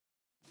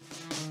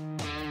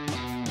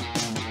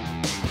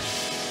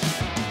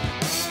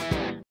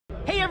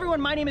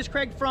everyone, my name is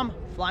Craig from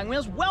Flying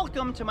Wheels.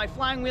 Welcome to my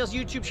Flying Wheels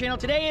YouTube channel.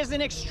 Today is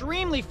an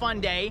extremely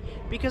fun day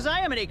because I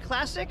am at a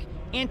classic,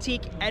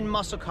 antique, and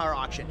muscle car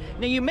auction.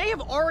 Now you may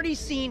have already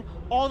seen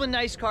all the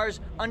nice cars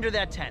under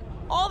that tent.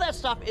 All that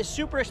stuff is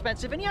super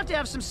expensive and you have to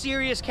have some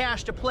serious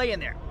cash to play in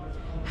there.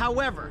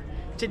 However,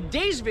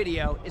 today's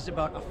video is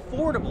about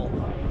affordable,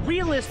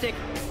 realistic,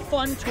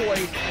 fun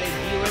toys at a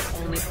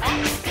dealer-only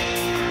auction.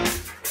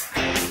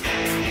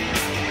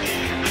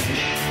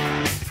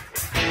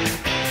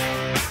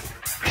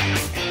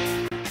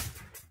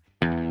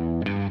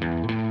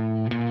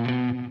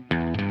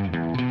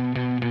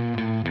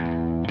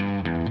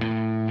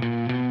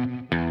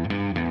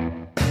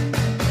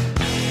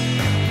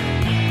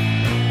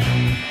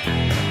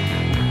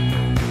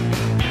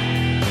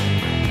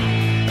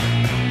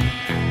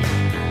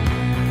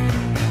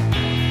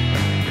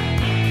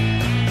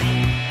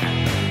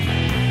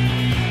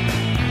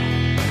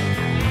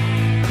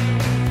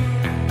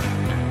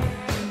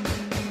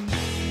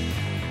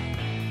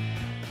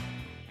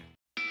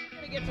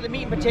 The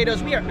meat and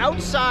potatoes. We are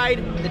outside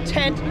the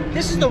tent.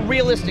 This is the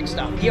realistic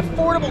stuff, the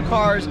affordable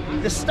cars,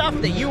 the stuff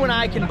that you and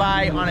I can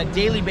buy on a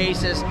daily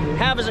basis,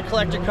 have as a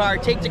collector car,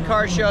 take to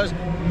car shows,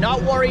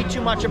 not worry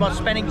too much about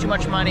spending too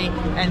much money,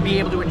 and be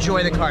able to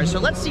enjoy the cars. So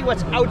let's see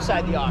what's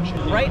outside the auction.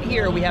 Right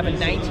here we have a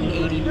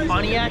 1980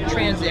 Pontiac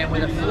Trans Am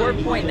with a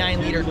 4.9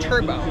 liter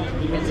turbo.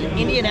 It's an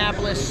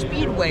Indianapolis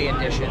Speedway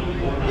edition.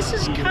 This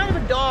is kind of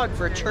a dog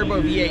for a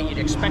turbo V8. You'd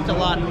expect a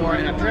lot more,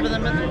 and I've driven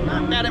them, and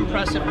not that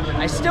impressive.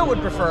 I still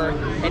would prefer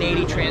an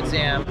 80 Trans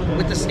Am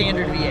with the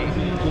standard V8.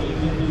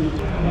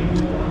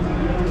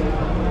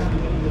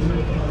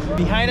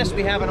 Behind us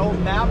we have an old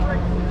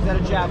Maverick. Is that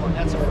a Javelin?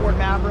 That's a Ford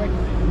Maverick.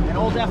 An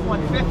old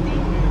F-150.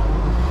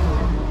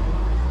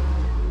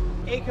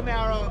 A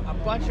Camaro, a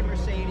bunch of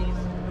Mercedes.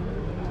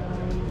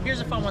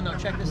 Here's a fun one though,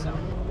 check this out.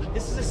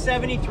 This is a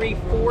 73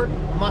 Ford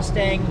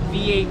Mustang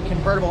V8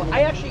 convertible.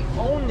 I actually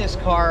own this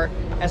car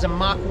as a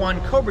Mach 1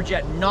 Cobra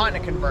Jet, not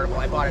in a convertible.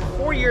 I bought it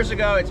 4 years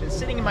ago. It's been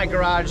sitting in my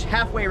garage,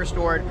 halfway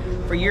restored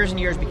for years and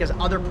years because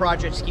other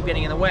projects keep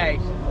getting in the way.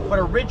 But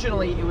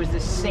originally it was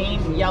the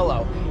same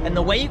yellow. And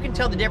the way you can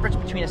tell the difference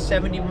between a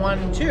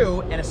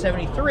 71-2 and a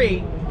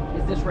 73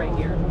 is this right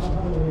here.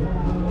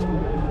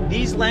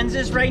 These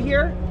lenses right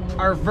here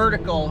are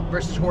vertical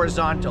versus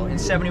horizontal. In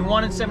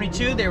 71 and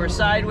 72, they were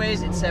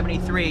sideways. In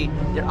 73,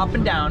 they're up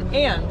and down.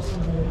 And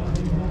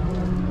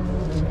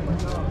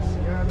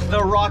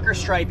the rocker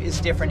stripe is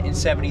different in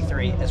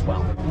 73 as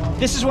well.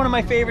 This is one of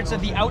my favorites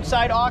of the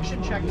outside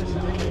auction. Check this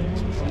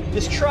out.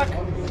 This truck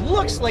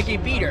looks like a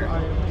beater,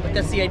 but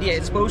that's the idea.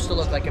 It's supposed to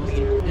look like a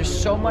beater.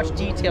 There's so much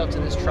detail to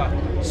this truck,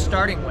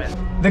 starting with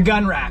the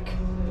gun rack.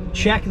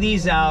 Check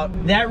these out.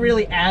 That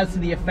really adds to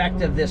the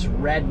effect of this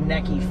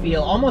rednecky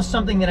feel, almost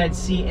something that I'd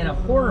see in a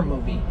horror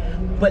movie,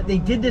 but they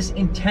did this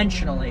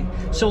intentionally.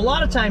 So a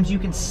lot of times you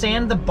can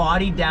sand the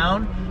body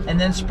down and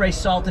then spray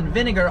salt and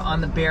vinegar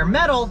on the bare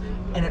metal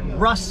and it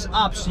rusts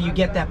up so you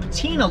get that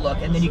patina look,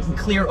 and then you can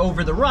clear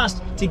over the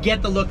rust to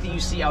get the look that you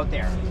see out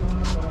there.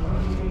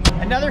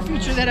 Another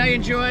feature that I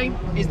enjoy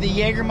is the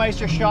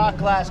Jägermeister shot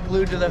glass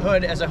glued to the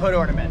hood as a hood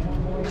ornament.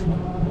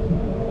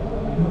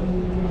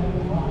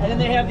 And then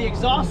they have the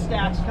exhaust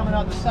stacks coming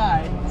out the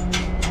side.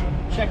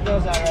 Check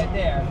those out right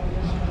there.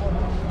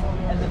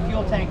 And the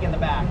fuel tank in the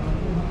back.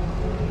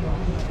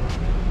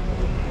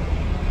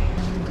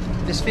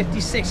 This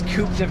 56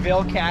 Coupe de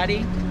Ville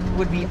Caddy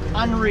would be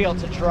unreal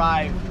to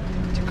drive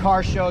to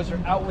car shows or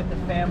out with the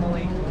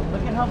family.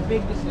 Look at how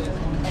big this is.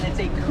 And it's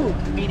a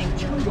coupe, meaning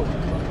two-door.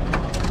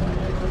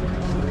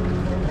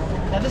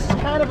 Now this is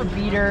kind of a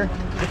beater.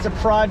 It's a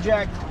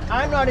project.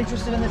 I'm not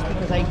interested in this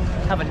because I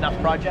have enough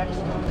projects.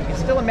 You can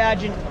still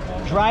imagine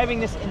driving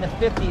this in the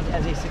 50s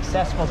as a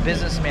successful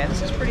businessman.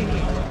 This is pretty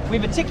neat. We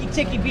have a Tiki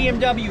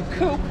BMW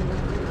coupe.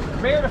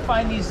 Rare to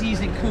find these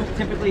in coupe.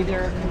 Typically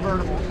they're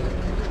convertible.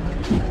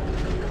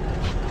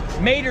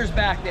 Mater's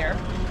back there.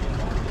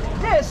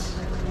 This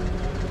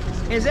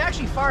is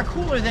actually far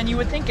cooler than you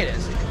would think it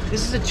is.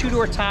 This is a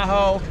two-door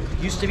Tahoe.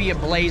 Used to be a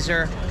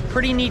Blazer.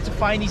 Pretty neat to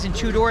find these in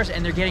two doors,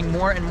 and they're getting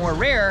more and more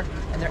rare,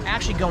 and they're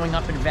actually going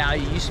up in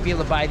value. You used to be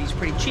able to buy these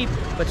pretty cheap,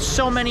 but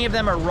so many of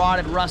them are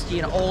rotted, rusty,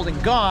 and old and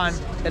gone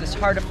that it's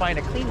hard to find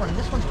a clean one, and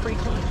this one's pretty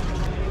clean.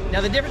 Now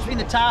the difference between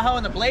the Tahoe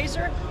and the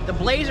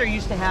Blazer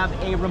used to have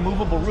a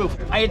removable roof.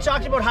 I had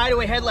talked about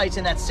hideaway headlights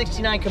in that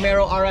 69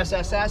 Camaro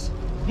RSSS.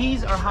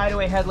 These are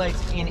hideaway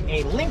headlights in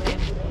a Lincoln,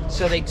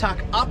 so they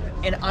tuck up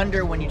and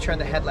under when you turn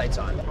the headlights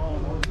on.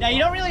 Now you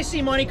don't really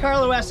see Monte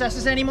Carlo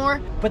SS's anymore,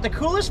 but the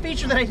coolest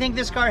feature that I think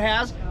this car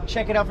has,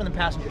 check it out from the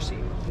passenger seat.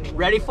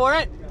 Ready for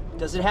it?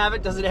 Does it have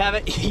it? Does it have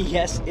it?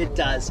 Yes, it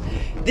does.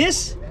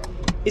 This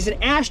is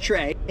an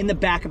ashtray in the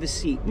back of a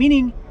seat,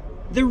 meaning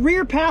the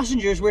rear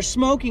passengers were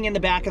smoking in the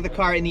back of the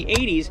car in the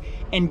 80s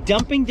and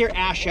dumping their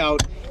ash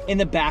out in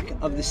the back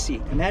of the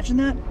seat. Imagine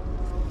that.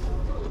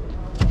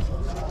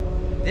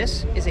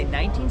 This is a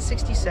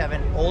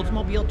 1967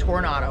 Oldsmobile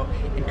Toronado,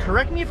 and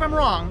correct me if I'm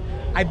wrong,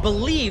 I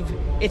believe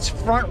it's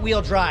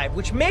front-wheel drive,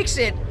 which makes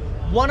it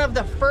one of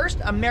the first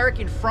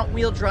American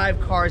front-wheel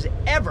drive cars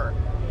ever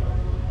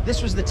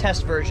This was the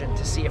test version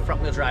to see if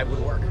front wheel drive would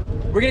work.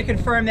 We're gonna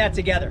confirm that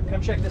together.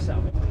 Come check this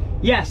out.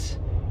 Yes,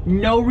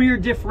 no rear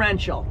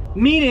differential,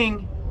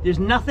 meaning there's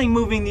nothing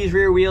moving these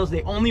rear wheels.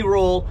 They only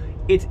roll.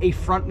 It's a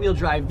front wheel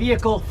drive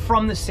vehicle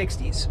from the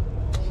 60s.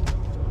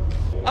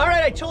 All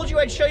right, I told you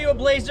I'd show you a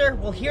Blazer.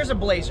 Well, here's a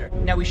Blazer.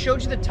 Now, we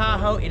showed you the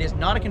Tahoe. It is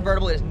not a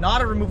convertible. It is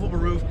not a removable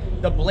roof.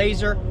 The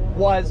Blazer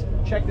was,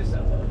 check this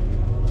out.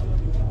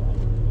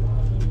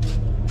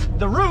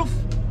 The roof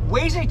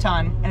weighs a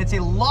ton, and it's a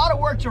lot of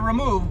work to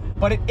remove,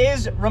 but it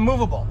is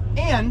removable.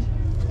 And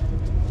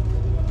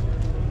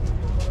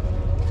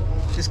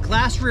this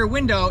glass rear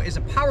window is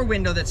a power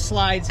window that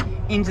slides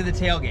into the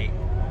tailgate.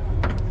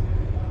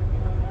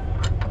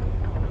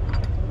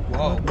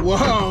 Whoa,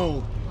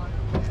 whoa.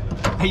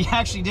 I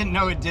actually didn't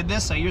know it did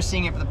this, so you're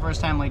seeing it for the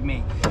first time like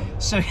me.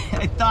 So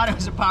I thought it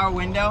was a power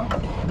window.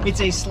 It's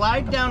a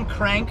slide down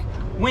crank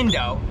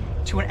window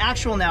to an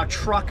actual now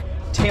truck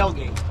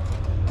tailgate.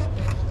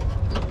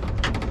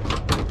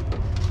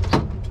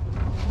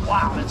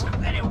 Wow,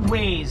 and it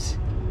weighs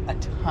a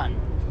ton.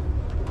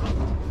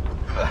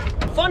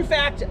 Fun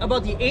fact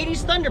about the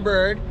 80s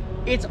Thunderbird,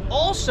 it's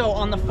also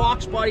on the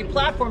Fox body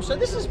platform, so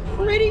this is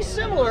pretty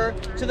similar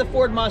to the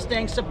Ford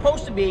Mustang,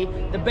 supposed to be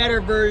the better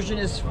version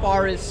as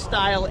far as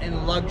style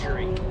and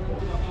luxury.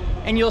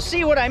 And you'll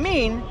see what I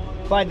mean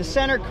by the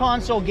center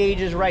console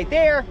gauges right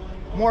there,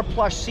 more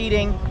plush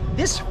seating.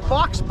 This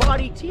Fox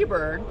body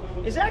T-Bird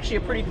is actually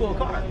a pretty cool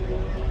car.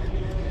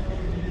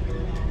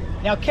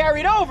 Now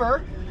carried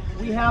over,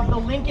 we have the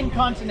Lincoln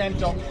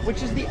Continental,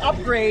 which is the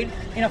upgrade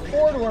in a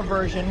four-door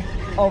version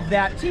of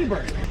that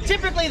T-Bird.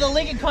 Typically, the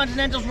Lincoln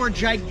Continentals were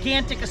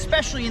gigantic,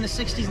 especially in the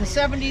 60s and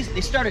 70s.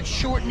 They started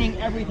shortening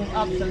everything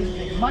up, so this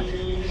is a much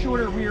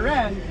shorter rear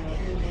end.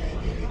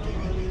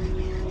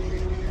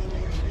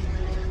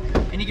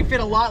 And you can fit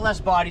a lot less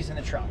bodies in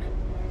the trunk.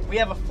 We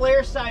have a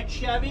flare side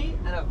Chevy,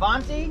 an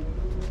Avanti,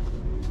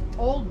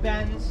 old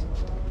Benz,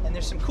 and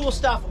there's some cool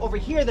stuff over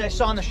here that I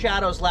saw in the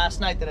shadows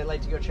last night that I'd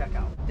like to go check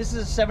out. This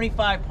is a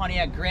 75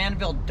 Pontiac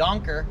Granville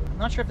Donker. I'm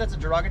not sure if that's a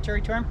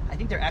derogatory term. I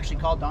think they're actually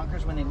called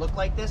Donkers when they look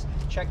like this.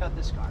 Check out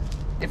this car.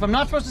 If I'm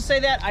not supposed to say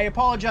that, I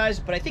apologize,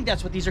 but I think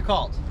that's what these are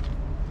called.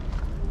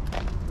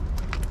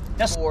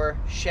 That's for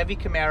Chevy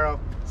Camaro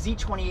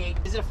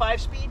Z28. Is it a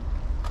 5-speed?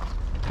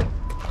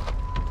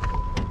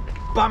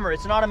 Bummer,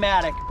 it's an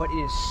automatic, but it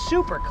is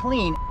super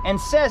clean and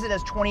says it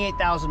has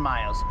 28,000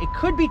 miles. It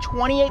could be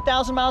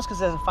 28,000 miles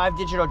because it has a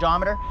 5-digit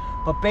odometer,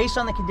 but based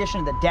on the condition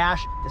of the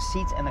dash, the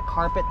seats, and the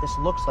carpet, this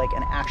looks like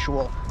an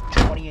actual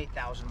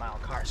 28,000 mile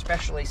car,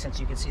 especially since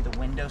you can see the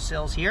window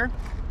sills here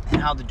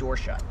and how the door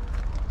shut.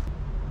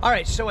 All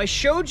right, so I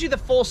showed you the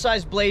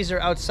full-size Blazer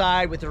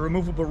outside with the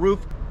removable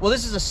roof. Well,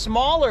 this is a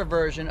smaller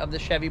version of the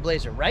Chevy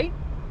Blazer, right?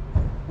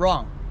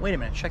 Wrong. Wait a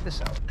minute, check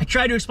this out. I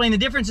tried to explain the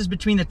differences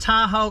between the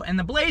Tahoe and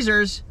the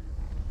Blazers,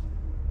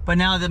 but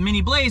now the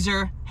Mini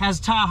Blazer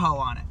has Tahoe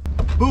on it.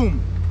 Boom,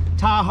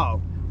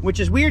 Tahoe, which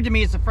is weird to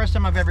me. It's the first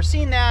time I've ever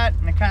seen that,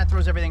 and it kind of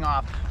throws everything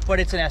off, but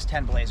it's an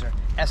S10 Blazer,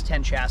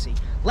 S10 chassis.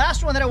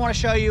 Last one that I want to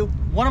show you,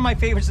 one of my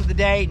favorites of the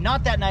day,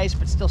 not that nice,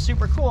 but still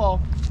super cool,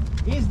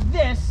 is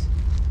this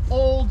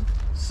old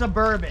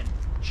Suburban.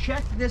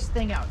 Check this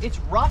thing out. It's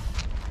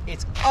rough,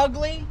 it's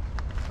ugly,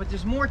 but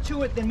there's more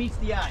to it than meets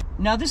the eye.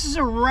 Now this is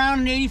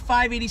around an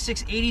 85,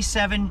 86,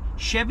 87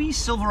 Chevy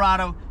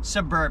Silverado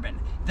Suburban.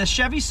 The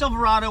Chevy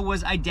Silverado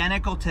was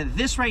identical to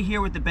this right here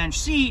with the bench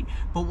seat,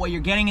 but what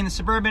you're getting in the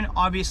Suburban,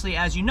 obviously,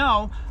 as you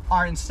know,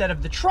 are instead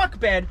of the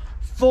truck bed,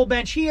 full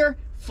bench here,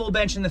 full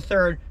bench in the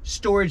third,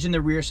 storage in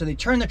the rear, so they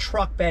turn the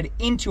truck bed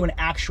into an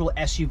actual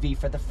SUV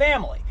for the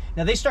family.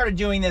 Now they started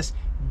doing this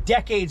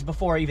decades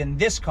before even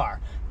this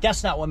car.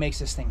 That's not what makes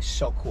this thing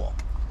so cool.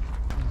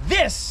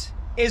 This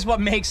is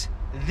what makes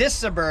this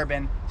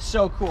Suburban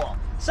so cool.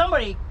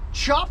 Somebody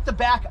chopped the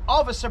back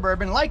of a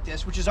Suburban like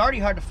this, which is already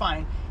hard to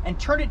find, and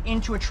turned it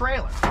into a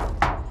trailer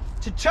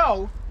to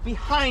tow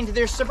behind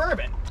their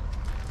Suburban.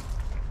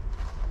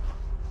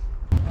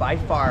 By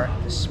far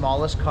the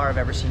smallest car I've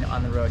ever seen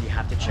on the road. You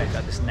have to check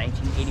out this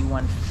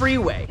 1981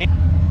 Freeway.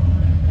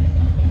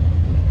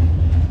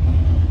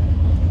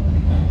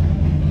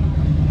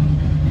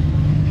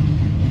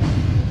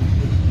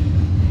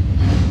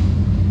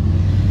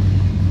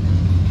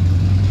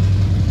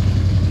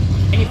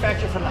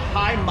 Manufactured from the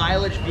High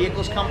Mileage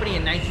Vehicles Company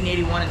in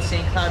 1981 in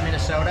St. Cloud,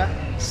 Minnesota.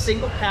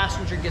 Single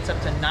passenger gets up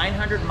to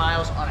 900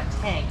 miles on a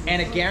tank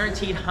and a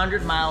guaranteed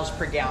 100 miles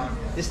per gallon.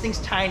 This thing's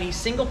tiny,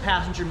 single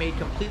passenger, made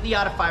completely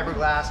out of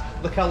fiberglass.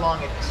 Look how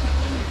long it is.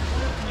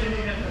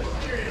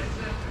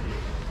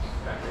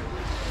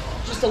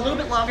 Just a little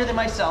bit longer than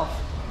myself.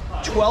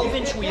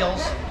 12-inch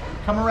wheels,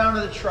 come around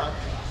to the trunk.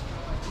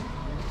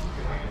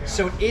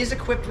 So it is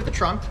equipped with a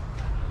trunk.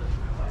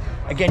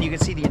 Again, you can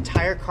see the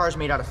entire car is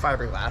made out of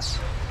fiberglass.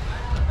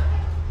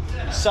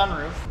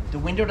 Sunroof. The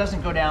window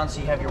doesn't go down,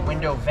 so you have your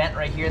window vent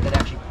right here that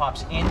actually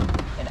pops in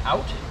and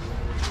out.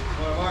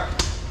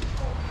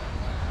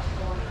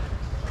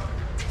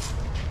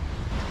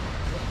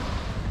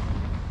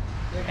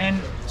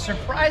 And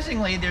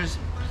surprisingly, there's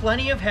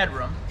plenty of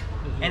headroom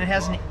and it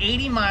has an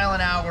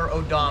 80-mile-an-hour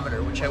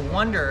odometer, which I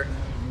wonder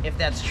if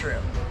that's true.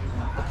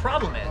 The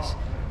problem is,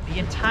 the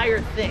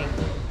entire thing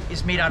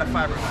is made out of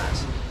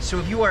fiberglass. So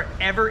if you are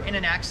ever in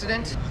an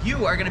accident,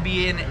 you are gonna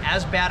be in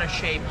as bad a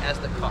shape as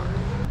the car.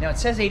 Now it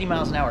says 80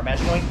 miles an hour.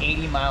 Imagine going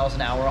 80 miles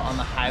an hour on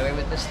the highway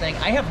with this thing.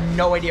 I have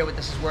no idea what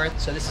this is worth,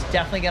 so this is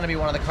definitely gonna be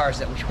one of the cars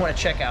that we wanna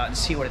check out and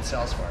see what it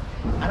sells for.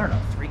 I don't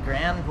know, 3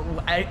 grand?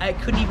 I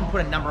couldn't even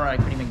put a number on it, I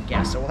couldn't even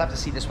guess, so we'll have to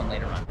see this one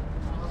later on.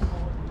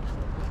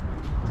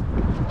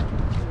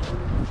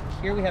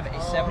 Here we have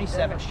a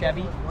 77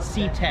 Chevy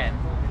C10,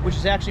 which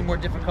is actually more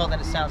difficult than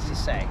it sounds to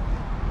say.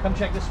 Come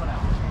check this one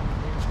out.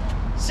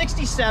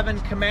 67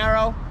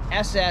 Camaro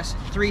SS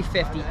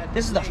 350.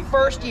 This is the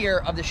first year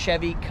of the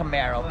Chevy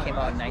Camaro. Came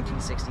out in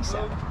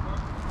 1967.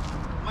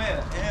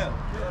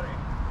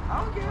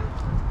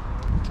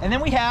 And then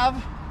we have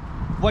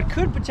what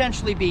could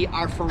potentially be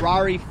our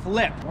Ferrari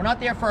Flip. We're not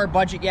there for our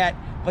budget yet,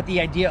 but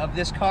the idea of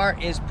this car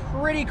is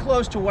pretty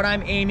close to what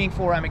I'm aiming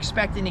for. I'm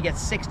expecting to get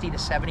 60 to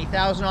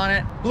 70,000 on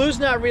it. Blue's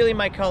not really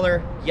my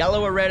color.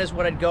 Yellow or red is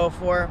what I'd go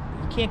for.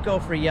 You can't go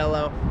for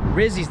yellow.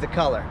 Rizzy's the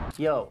color.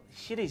 Yo,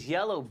 shit is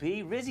yellow,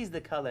 B. Rizzy's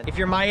the color. If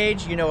you're my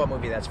age, you know what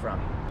movie that's from.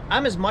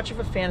 I'm as much of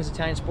a fan of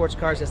Italian sports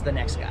cars as the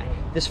next guy.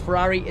 This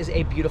Ferrari is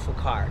a beautiful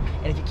car.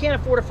 And if you can't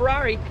afford a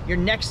Ferrari, your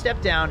next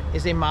step down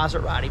is a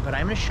Maserati. But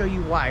I'm gonna show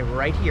you why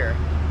right here.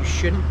 You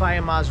shouldn't buy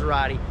a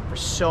Maserati for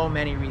so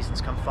many reasons.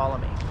 Come follow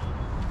me.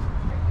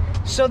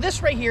 So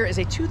this right here is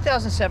a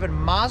 2007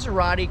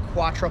 Maserati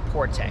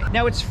Quattroporte.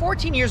 Now it's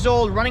 14 years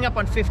old, running up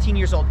on 15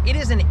 years old. It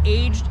is an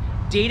aged,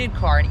 dated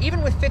car, and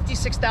even with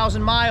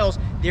 56,000 miles,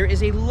 there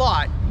is a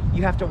lot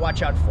you have to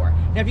watch out for.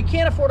 Now if you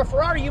can't afford a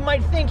Ferrari, you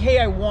might think, hey,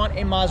 I want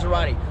a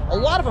Maserati. A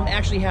lot of them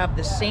actually have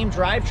the same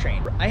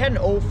drivetrain. I had an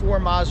 04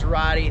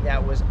 Maserati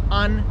that was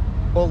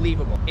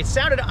unbelievable. It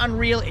sounded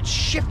unreal, it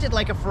shifted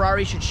like a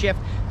Ferrari should shift.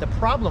 The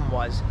problem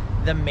was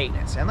the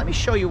maintenance, and let me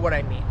show you what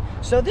I mean.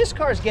 So this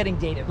car is getting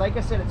dated. Like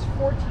I said, it's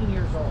 14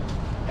 years old.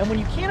 And when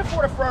you can't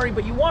afford a Ferrari,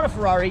 but you want a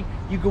Ferrari,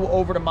 you go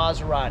over to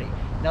Maserati.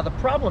 Now the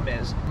problem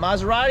is,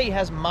 Maserati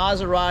has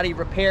Maserati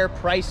repair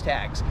price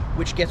tags,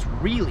 which gets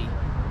really,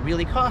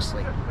 really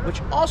costly,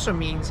 which also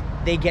means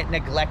they get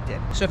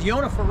neglected. So if you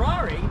own a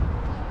Ferrari,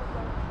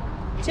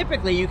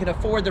 typically you can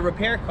afford the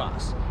repair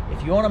costs.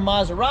 If you own a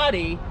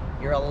Maserati,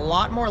 you're a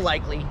lot more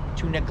likely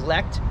to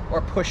neglect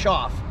or push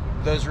off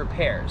those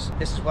repairs.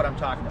 This is what I'm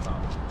talking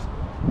about.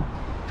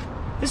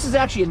 This is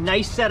actually a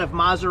nice set of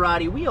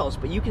Maserati wheels,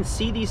 but you can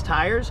see these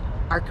tires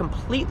are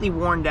completely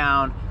worn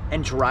down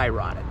and dry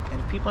rotted. And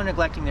if people are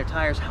neglecting their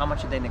tires, how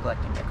much are they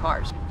neglecting their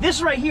cars? This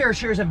right here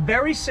shares a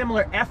very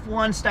similar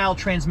F1 style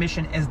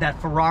transmission as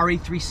that Ferrari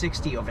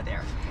 360 over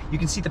there. You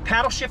can see the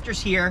paddle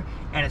shifters here,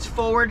 and it's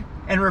forward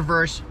and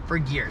reverse for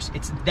gears.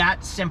 It's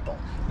that simple.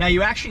 Now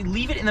you actually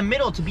leave it in the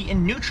middle to be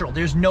in neutral.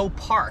 There's no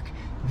park.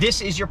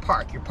 This is your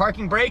park. Your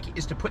parking brake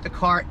is to put the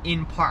car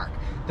in park.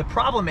 The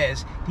problem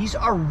is, these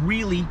are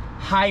really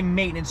high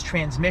maintenance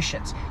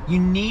transmissions. You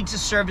need to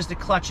service the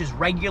clutches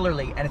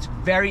regularly, and it's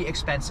very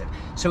expensive.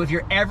 So if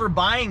you're ever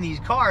buying these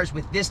cars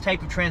with this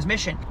type of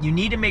transmission, you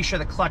need to make sure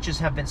the clutches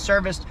have been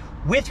serviced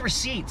with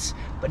receipts,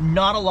 but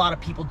not a lot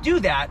of people do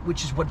that,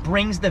 which is what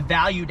brings the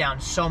value down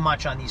so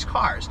much on these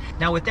cars.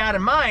 Now with that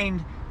in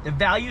mind, the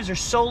values are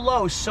so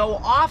low so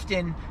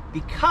often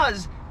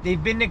because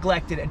they've been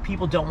neglected and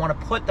people don't want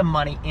to put the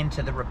money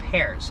into the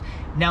repairs.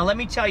 Now let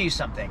me tell you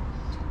something.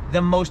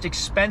 The most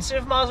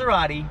expensive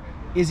Maserati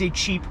is a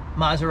cheap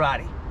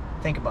Maserati.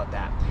 Think about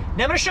that.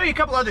 Now I'm going to show you a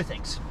couple other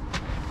things.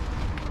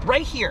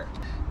 Right here,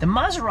 the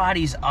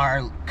Maseratis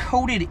are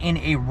coated in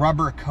a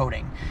rubber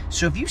coating.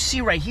 So if you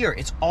see right here,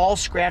 it's all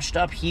scratched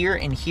up here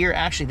and here.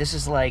 Actually, this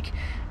is like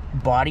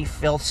body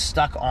filth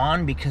stuck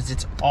on because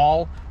it's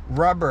all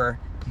rubber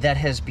that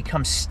has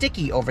become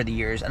sticky over the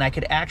years, and I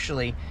could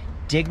actually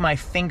dig my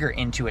finger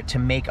into it to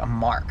make a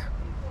mark.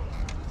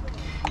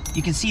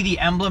 You can see the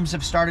emblems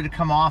have started to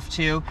come off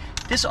too.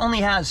 This only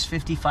has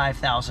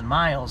 55,000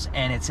 miles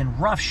and it's in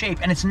rough shape,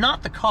 and it's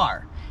not the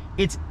car.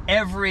 It's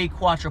every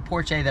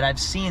Quattroporte that I've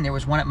seen. There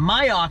was one at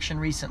my auction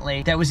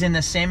recently that was in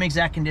the same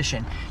exact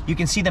condition. You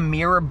can see the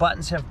mirror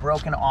buttons have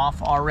broken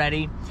off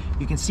already.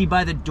 You can see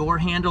by the door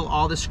handle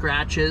all the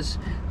scratches.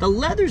 The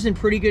leather's in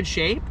pretty good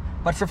shape,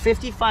 but for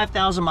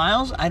 55,000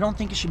 miles, I don't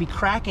think it should be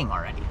cracking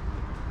already.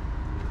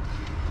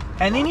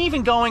 And then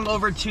even going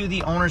over to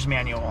the owner's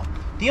manual.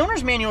 The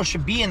owner's manual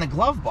should be in the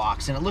glove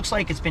box, and it looks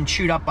like it's been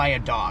chewed up by a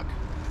dog.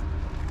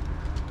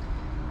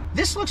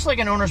 This looks like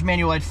an owner's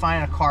manual I'd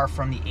find in a car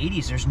from the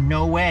 80s. There's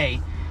no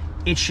way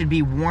it should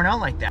be worn out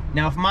like that.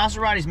 Now, if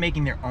Maserati's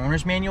making their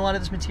owner's manual out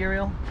of this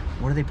material,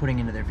 what are they putting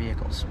into their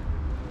vehicles?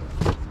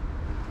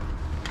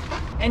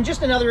 And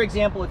just another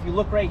example, if you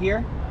look right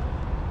here,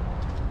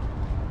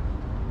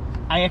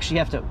 I actually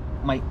have to,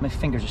 my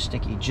fingers are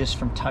sticky just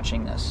from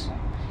touching this.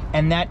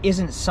 And that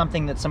isn't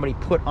something that somebody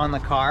put on the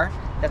car.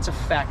 That's a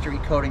factory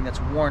coating that's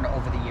worn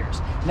over the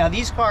years. Now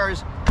these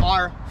cars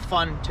are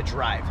fun to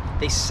drive.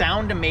 They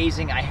sound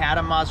amazing. I had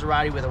a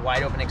Maserati with a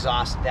wide open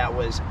exhaust that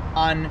was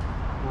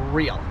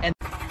unreal. And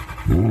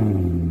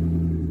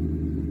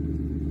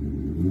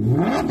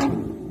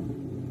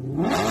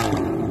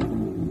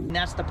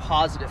the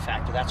positive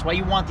factor. That's why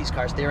you want these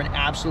cars. They're an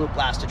absolute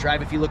blast to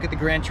drive. If you look at the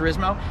Gran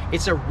Turismo,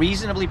 it's a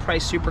reasonably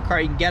priced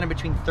supercar. You can get them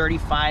between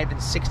 $35,000 and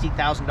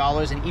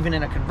 $60,000, and even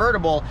in a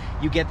convertible,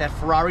 you get that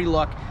Ferrari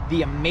look,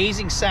 the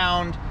amazing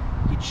sound.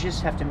 You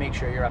just have to make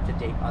sure you're up to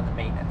date on the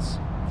maintenance.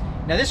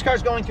 Now, this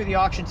car's going through the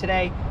auction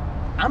today.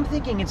 I'm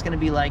thinking it's going to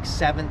be like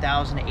 $7,000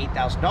 to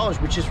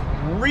 $8,000, which is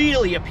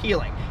really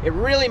appealing. It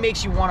really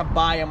makes you want to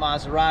buy a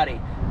Maserati.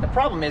 The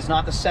problem is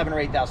not the $7,000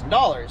 or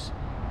 $8,000.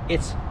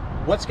 It's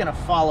what's going to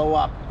follow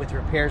up with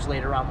repairs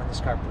later on when this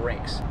car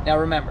breaks. Now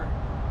remember,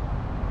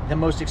 the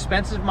most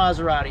expensive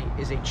Maserati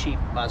is a cheap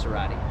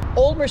Maserati.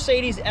 Old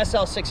Mercedes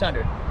SL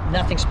 600,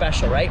 nothing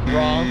special, right?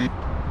 Wrong.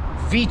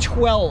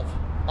 V12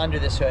 under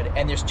this hood,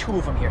 and there's two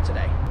of them here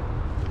today.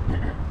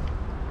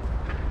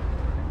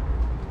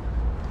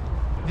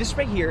 This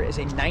right here is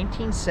a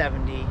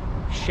 1970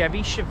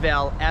 Chevy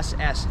Chevelle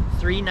SS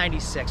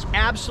 396.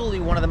 Absolutely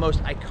one of the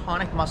most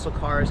iconic muscle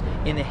cars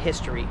in the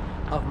history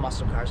of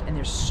muscle cars. And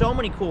there's so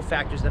many cool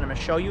factors that I'm gonna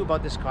show you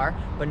about this car,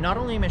 but not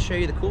only am I gonna show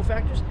you the cool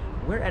factors,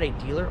 we're at a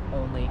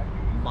dealer-only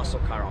muscle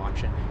car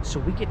auction. So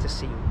we get to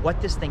see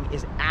what this thing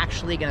is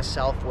actually gonna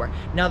sell for.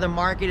 Now the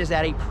market is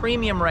at a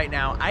premium right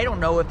now. I don't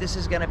know if this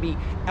is gonna be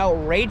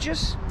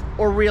outrageous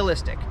or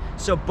realistic.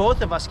 So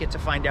both of us get to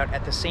find out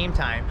at the same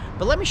time.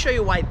 But let me show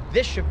you why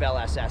this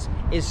Chevelle SS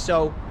is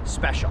so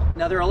special.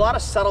 Now there are a lot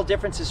of subtle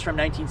differences from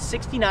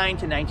 1969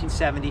 to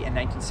 1970 and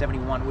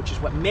 1971, which is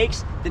what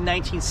makes the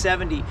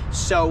 1970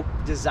 so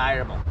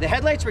desirable. The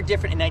headlights were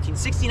different in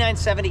 1969,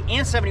 70,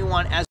 and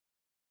 71, as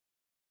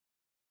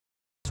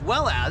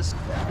well as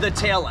the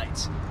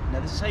taillights. Now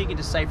this is how you can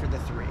decipher the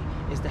three,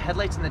 is the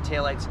headlights and the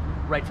taillights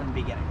right from the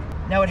beginning.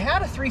 Now it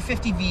had a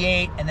 350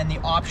 V8 and then the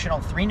optional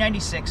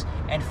 396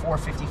 and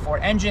 454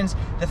 engines.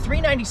 The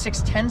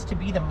 396 tends to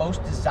be the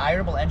most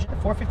desirable engine. The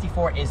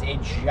 454 is a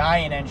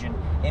giant engine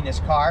in this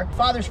car.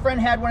 Father's friend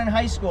had one in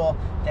high school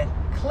that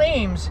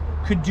claims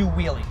could do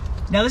wheelie.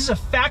 Now this is a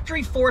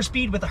factory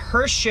 4-speed with a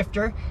Hurst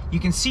shifter.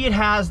 You can see it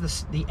has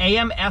the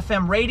AM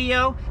FM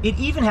radio. It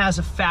even has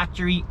a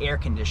factory air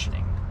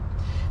conditioning.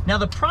 Now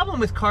the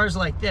problem with cars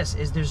like this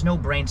is there's no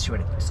brains to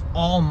it. It's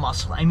all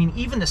muscle. I mean,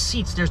 even the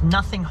seats, there's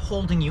nothing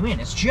holding you in.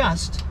 It's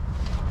just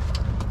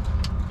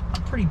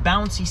a pretty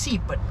bouncy seat,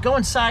 but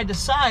going side to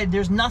side,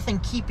 there's nothing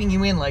keeping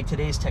you in like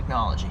today's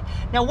technology.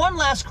 Now one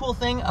last cool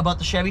thing about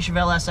the Chevy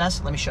Chevelle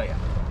SS, let me show you,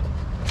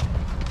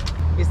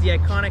 is the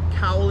iconic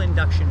cowl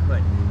induction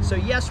hood. So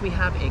yes, we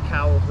have a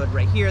cowl hood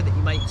right here that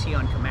you might see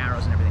on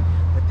Camaros and everything,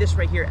 but this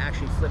right here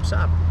actually flips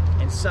up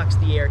and sucks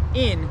the air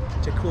in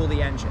to cool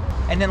the engine.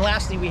 And then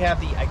lastly, we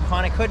have the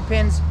iconic hood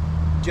pins.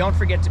 Don't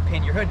forget to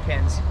pin your hood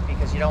pins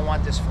because you don't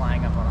want this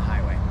flying up on the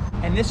highway.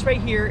 And this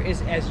right here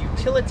is as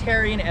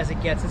utilitarian as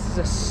it gets. This is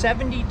a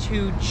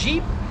 72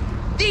 Jeep.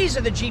 These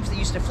are the Jeeps that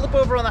used to flip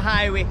over on the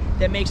highway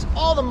that makes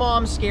all the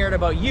moms scared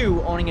about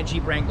you owning a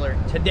Jeep Wrangler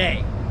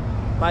today.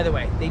 By the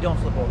way, they don't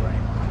flip over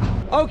anymore.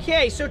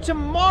 Okay, so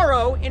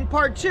tomorrow in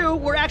part 2,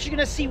 we're actually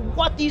gonna see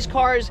what these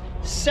cars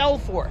sell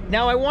for.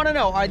 Now I wanna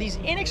know, are these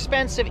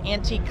inexpensive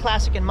antique,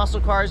 classic, and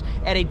muscle cars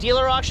at a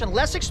dealer auction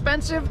less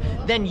expensive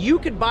than you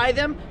could buy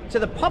them to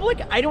the public?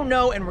 I don't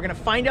know, and we're gonna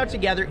find out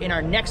together in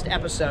our next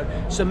episode.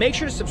 So make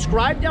sure to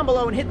subscribe down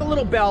below and hit the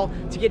little bell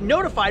to get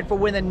notified for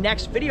when the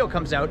next video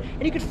comes out.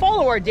 And you can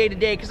follow our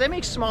day-to-day because I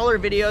make smaller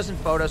videos and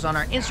photos on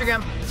our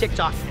Instagram,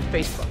 TikTok, and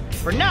Facebook.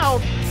 For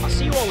now, I'll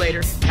see you all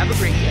later. Have a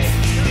great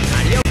day.